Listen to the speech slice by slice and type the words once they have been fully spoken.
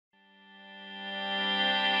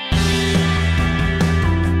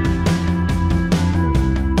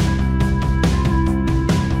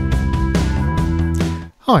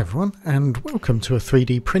Hi everyone, and welcome to a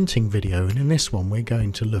 3D printing video, and in this one we're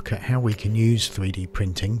going to look at how we can use 3D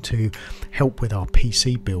printing to help with our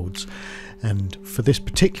PC builds. And for this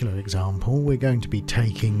particular example we're going to be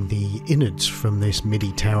taking the innards from this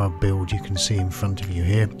MIDI tower build you can see in front of you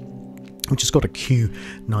here, which has got a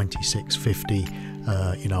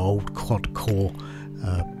Q9650 old quad core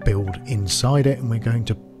build inside it, and we're going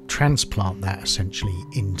to transplant that essentially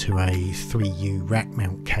into a 3U rack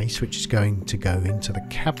mount case, which is going to go into the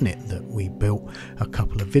cabinet that we built a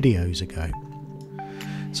couple of videos ago.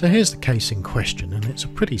 So here's the case in question, and it's a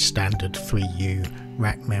pretty standard 3U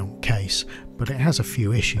rack mount case, but it has a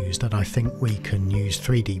few issues that I think we can use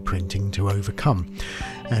 3D printing to overcome.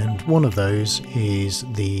 And one of those is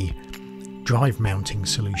the drive mounting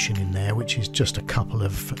solution in there, which is just a couple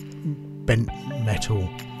of bent metal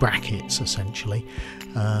brackets essentially,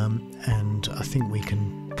 and I think we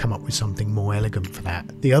can come up with something more elegant for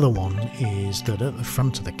that. The other one is that at the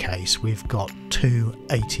front of the case we've got two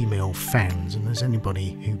 80mm fans, and as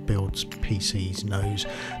anybody who builds PCs knows,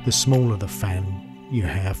 the smaller the fan you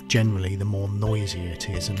have, generally the more noisier it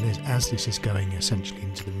is, and as this is going essentially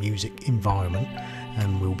into the music environment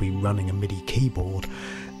and we'll be running a MIDI keyboard,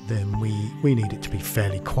 then we need it to be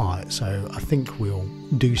fairly quiet. So I think we'll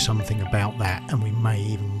do something about that, and we may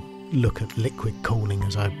even look at liquid cooling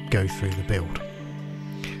as I go through the build.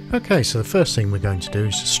 Okay, so the first thing we're going to do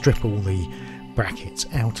is to strip all the brackets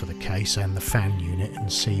out of the case and the fan unit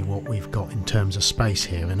and see what we've got in terms of space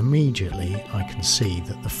here, and immediately I can see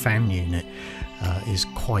that the fan unit is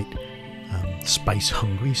quite space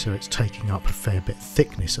hungry, so it's taking up a fair bit of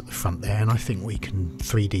thickness at the front there, and I think we can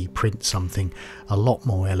 3D print something a lot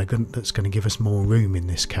more elegant that's going to give us more room in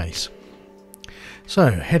this case.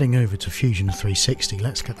 So heading over to Fusion 360,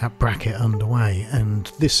 let's get that bracket underway, and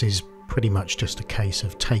this is pretty much just a case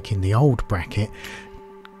of taking the old bracket,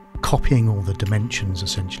 copying all the dimensions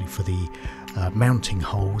essentially for the mounting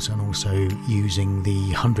holes, and also using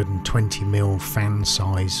the 120mm fan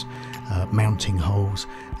size mounting holes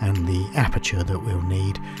and the aperture that we'll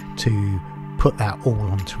need to put that all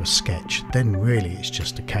onto a sketch. Then really it's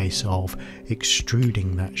just a case of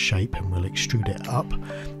extruding that shape, and we'll extrude it up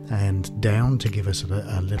and down to give us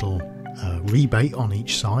a little rebate on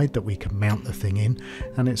each side that we can mount the thing in,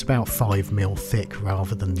 and it's about 5mm thick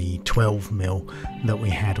rather than the 12mm that we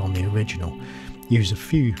had on the original. Use a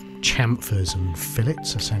few chamfers and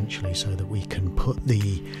fillets essentially so that we can put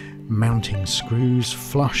the mounting screws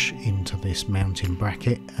flush into this mounting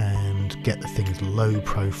bracket and get the thing as low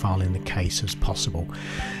profile in the case as possible.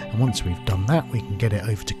 And once we've done that, we can get it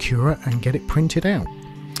over to Cura and get it printed out.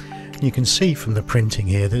 You can see from the printing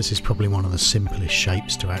here, this is probably one of the simplest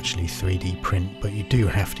shapes to actually 3D print, but you do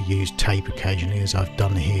have to use tape occasionally, as I've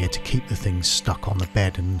done here, to keep the thing stuck on the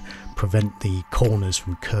bed and prevent the corners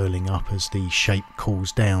from curling up as the shape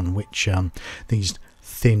cools down, which these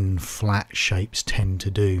thin flat shapes tend to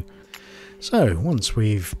do. So once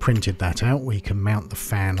we've printed that out, we can mount the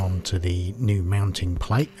fan onto the new mounting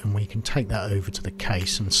plate, and we can take that over to the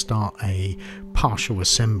case and start a partial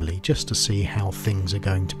assembly just to see how things are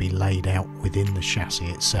going to be laid out within the chassis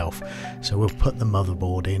itself. So we'll put the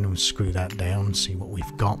motherboard in and screw that down, see what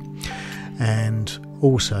we've got, and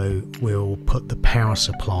also we'll put the power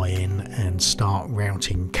supply in and start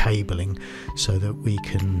routing cabling so that we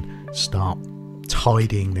can start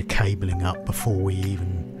tidying the cabling up before we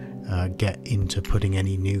even get into putting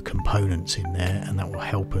any new components in there, and that will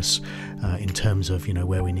help us in terms of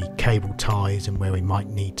where we need cable ties and where we might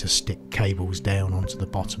need to stick cables down onto the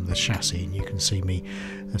bottom of the chassis. And you can see me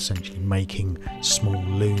essentially making small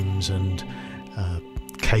looms and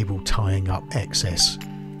cable tying up excess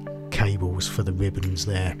cables for the ribbons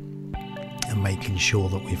there, and making sure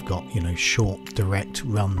that we've got short direct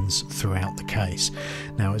runs throughout the case.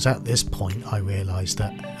 Now it's at this point I realised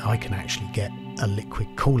that I can actually get a liquid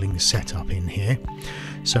cooling setup in here,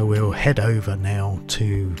 so we'll head over now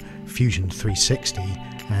to Fusion 360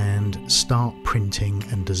 and start printing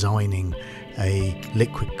and designing a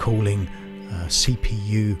liquid cooling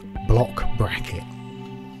CPU block bracket.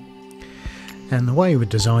 And the way we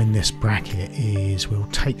design this bracket is we'll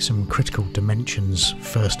take some critical dimensions,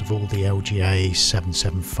 first of all the LGA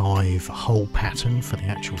 775 hole pattern for the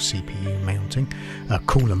actual CPU mounting,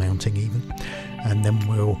 cooler mounting even, and then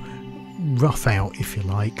we'll rough out, if you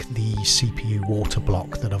like, the CPU water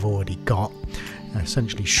block that I've already got,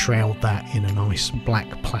 essentially shroud that in a nice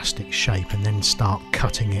black plastic shape, and then start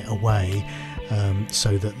cutting it away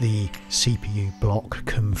so that the CPU block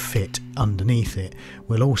can fit underneath it.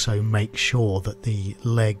 We'll also make sure that the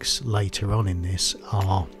legs later on in this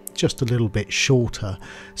are just a little bit shorter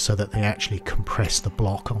so that they actually compress the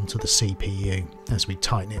block onto the CPU as we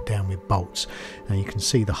tighten it down with bolts. Now you can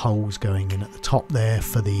see the holes going in at the top there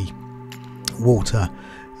for the water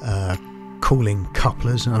cooling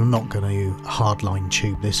couplers, and I'm not going to hardline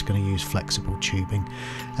tube this, going to use flexible tubing.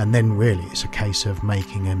 And then really it's a case of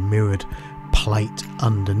making a mirrored plate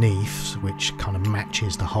underneath which kind of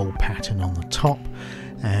matches the whole pattern on the top,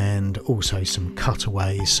 and also some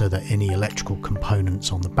cutaways so that any electrical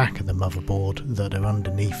components on the back of the motherboard that are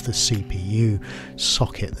underneath the CPU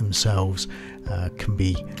socket themselves can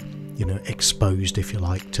be, you know, exposed, if you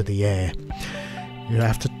like, to the air. You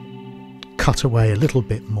have to cut away a little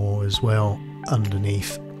bit more as well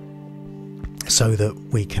underneath so that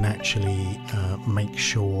we can actually make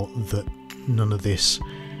sure that none of this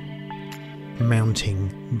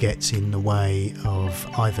mounting gets in the way of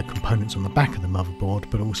either components on the back of the motherboard,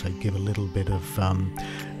 but also give a little bit of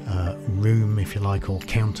room, if you like, or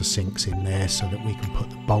countersinks in there so that we can put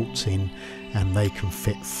the bolts in and they can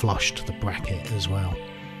fit flush to the bracket as well.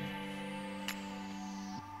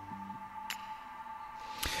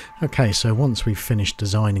 Okay, so once we've finished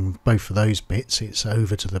designing both of those bits, it's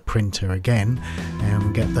over to the printer again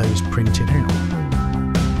and get those printed out.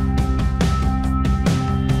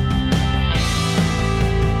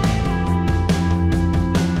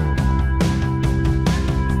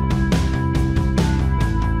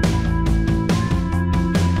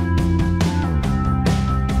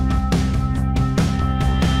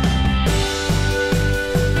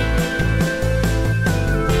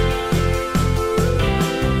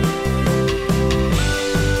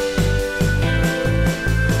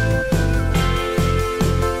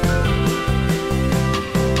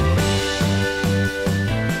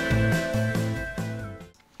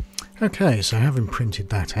 Okay, so having printed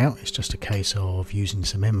that out, it's just a case of using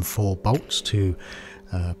some M4 bolts to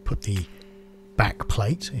put the back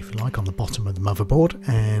plate, if you like, on the bottom of the motherboard,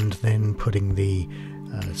 and then putting the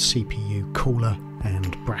CPU cooler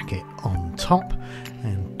and bracket on top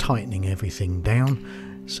and tightening everything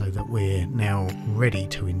down so that we're now ready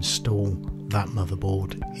to install that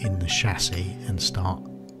motherboard in the chassis and start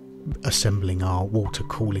assembling our water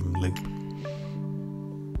cooling loop.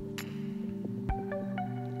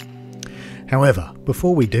 However,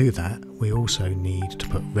 before we do that, we also need to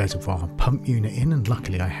put reservoir pump unit in, and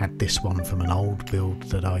luckily I had this one from an old build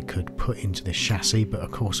that I could put into this chassis, but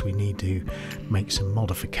of course we need to make some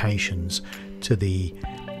modifications to the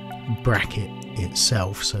bracket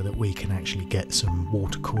itself so that we can actually get some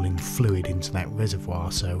water cooling fluid into that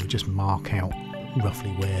reservoir. So we just mark out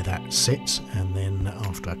roughly where that sits, and then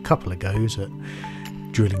after a couple of goes at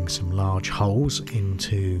drilling some large holes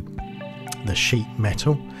into the sheet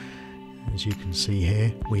metal, as you can see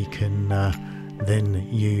here, we can then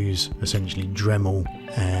use essentially Dremel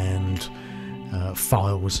and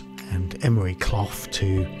files and emery cloth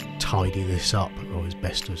to tidy this up, or as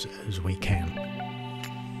best as we can.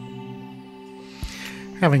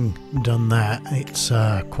 Having done that, it's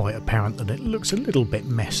quite apparent that it looks a little bit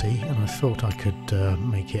messy, and I thought I could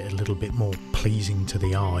make it a little bit more pleasing to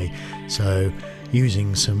the eye. So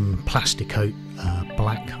using some Plasticoat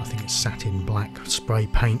black, I think it's satin black spray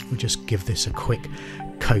paint, we just give this a quick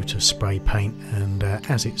coat of spray paint, and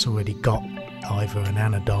as it's already got either an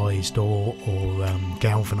anodized or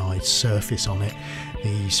galvanized surface on it,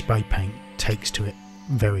 the spray paint takes to it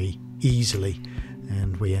very easily,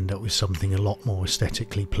 and we end up with something a lot more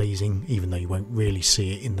aesthetically pleasing, even though you won't really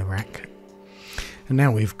see it in the rack. And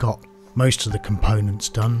now we've got most of the components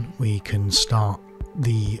done, we can start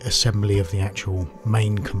the assembly of the actual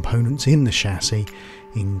main components in the chassis,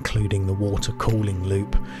 including the water cooling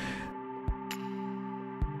loop.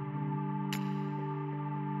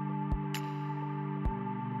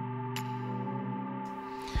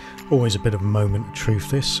 Always a bit of a moment of truth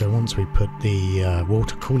this, so once we put the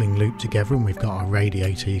water cooling loop together and we've got our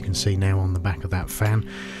radiator, you can see now on the back of that fan,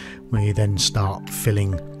 we then start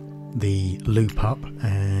filling the loop up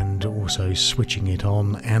and also switching it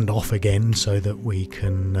on and off again so that we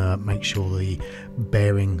can make sure the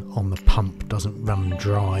bearing on the pump doesn't run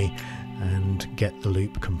dry and get the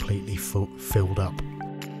loop completely filled up.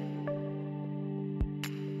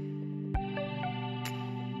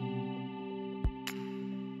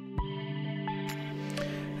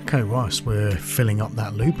 Okay, whilst we're filling up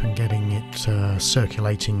that loop and getting it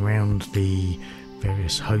circulating around the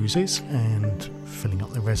various hoses and filling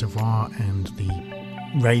up the reservoir and the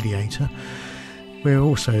radiator, we're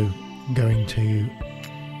also going to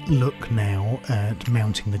look now at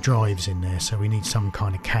mounting the drives in there, so we need some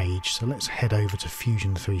kind of cage. So let's head over to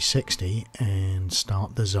Fusion 360 and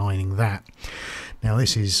start designing that. Now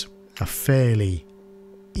this is a fairly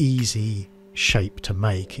easy shape to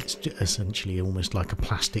make. It's essentially almost like a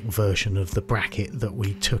plastic version of the bracket that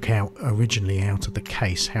we took out originally out of the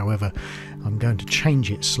case. However, I'm going to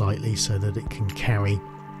change it slightly so that it can carry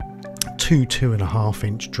two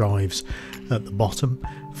 2.5-inch drives at the bottom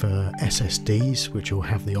for SSDs, which will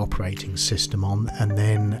have the operating system on, and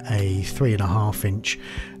then a 3.5-inch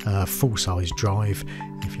full-size drive,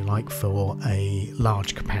 if you like, for a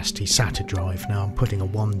large capacity SATA drive. Now I'm putting a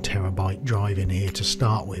 1TB drive in here to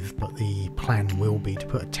start with, but the plan will be to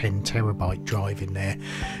put a 10TB drive in there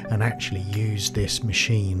and actually use this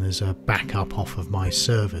machine as a backup off of my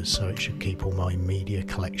servers, so it should keep all my media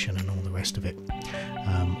collection and all the rest of it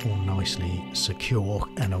all nicely secure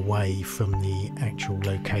and away from the actual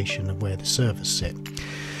location of where the servers sit.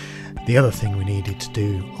 The other thing we needed to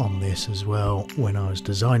do on this as well when I was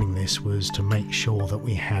designing this was to make sure that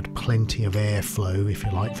we had plenty of airflow, if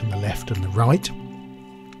you like, from the left and the right,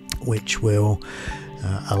 which will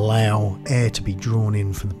allow air to be drawn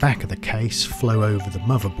in from the back of the case, flow over the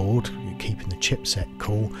motherboard, keeping the chipset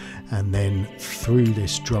cool, and then through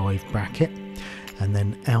this drive bracket, and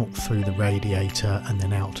then out through the radiator, and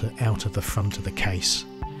then out of the front of the case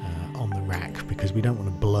on the rack, because we don't want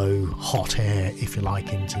to blow hot air, if you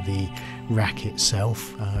like, into the rack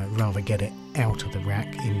itself. Rather get it out of the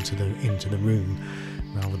rack into the room,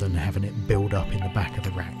 rather than having it build up in the back of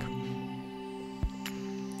the rack.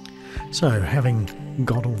 So, having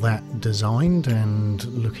got all that designed and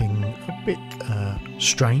looking a bit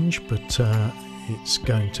strange, but it's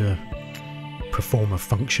going to perform a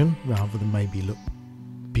function rather than maybe look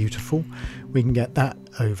beautiful, we can get that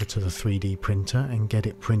over to the 3D printer and get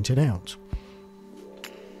it printed out.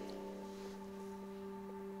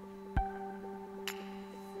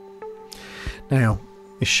 Now,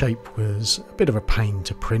 this shape was a bit of a pain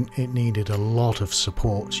to print. It needed a lot of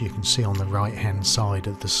support, so you can see on the right hand side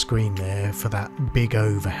of the screen there for that big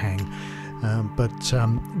overhang. But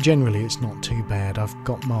generally it's not too bad. I've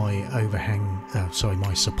got my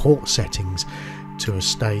my support settings to a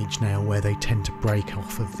stage now where they tend to break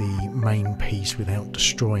off of the main piece without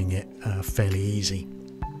destroying it fairly easy.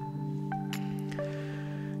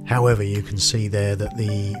 However, you can see there that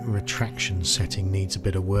the retraction setting needs a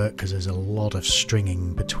bit of work because there's a lot of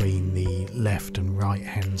stringing between the left and right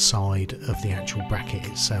hand side of the actual bracket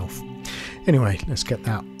itself. Anyway, let's get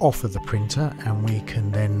that off of the printer and we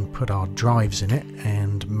can then put our drives in it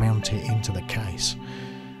and mount it into the case.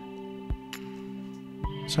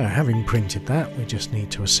 So having printed that, we just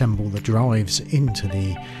need to assemble the drives into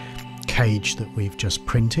the cage that we've just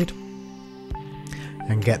printed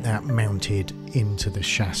and get that mounted into the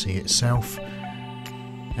chassis itself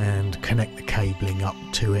and connect the cabling up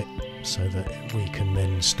to it so that we can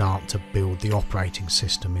then start to build the operating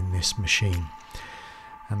system in this machine.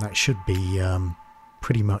 And that should be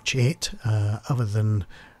pretty much it, other than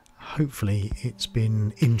hopefully it's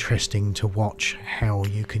been interesting to watch how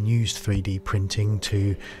you can use 3D printing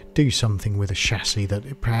to do something with a chassis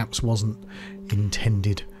that perhaps wasn't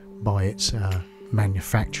intended by its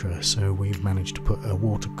manufacturer. So we've managed to put a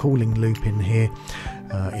water cooling loop in here.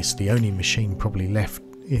 It's the only machine probably left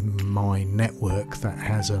in my network that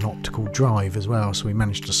has an optical drive as well, so we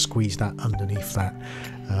managed to squeeze that underneath that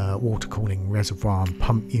water cooling reservoir and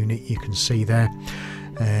pump unit you can see there,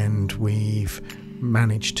 and we've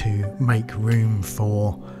managed to make room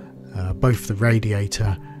for both the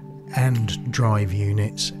radiator and drive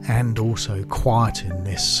units, and also quieten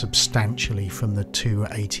this substantially from the two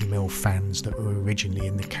 80mm fans that were originally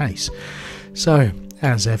in the case. So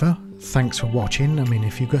as ever, thanks for watching. I mean,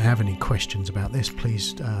 if you have any questions about this,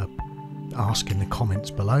 please ask in the comments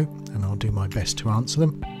below and I'll do my best to answer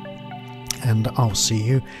them, and I'll see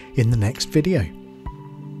you in the next video.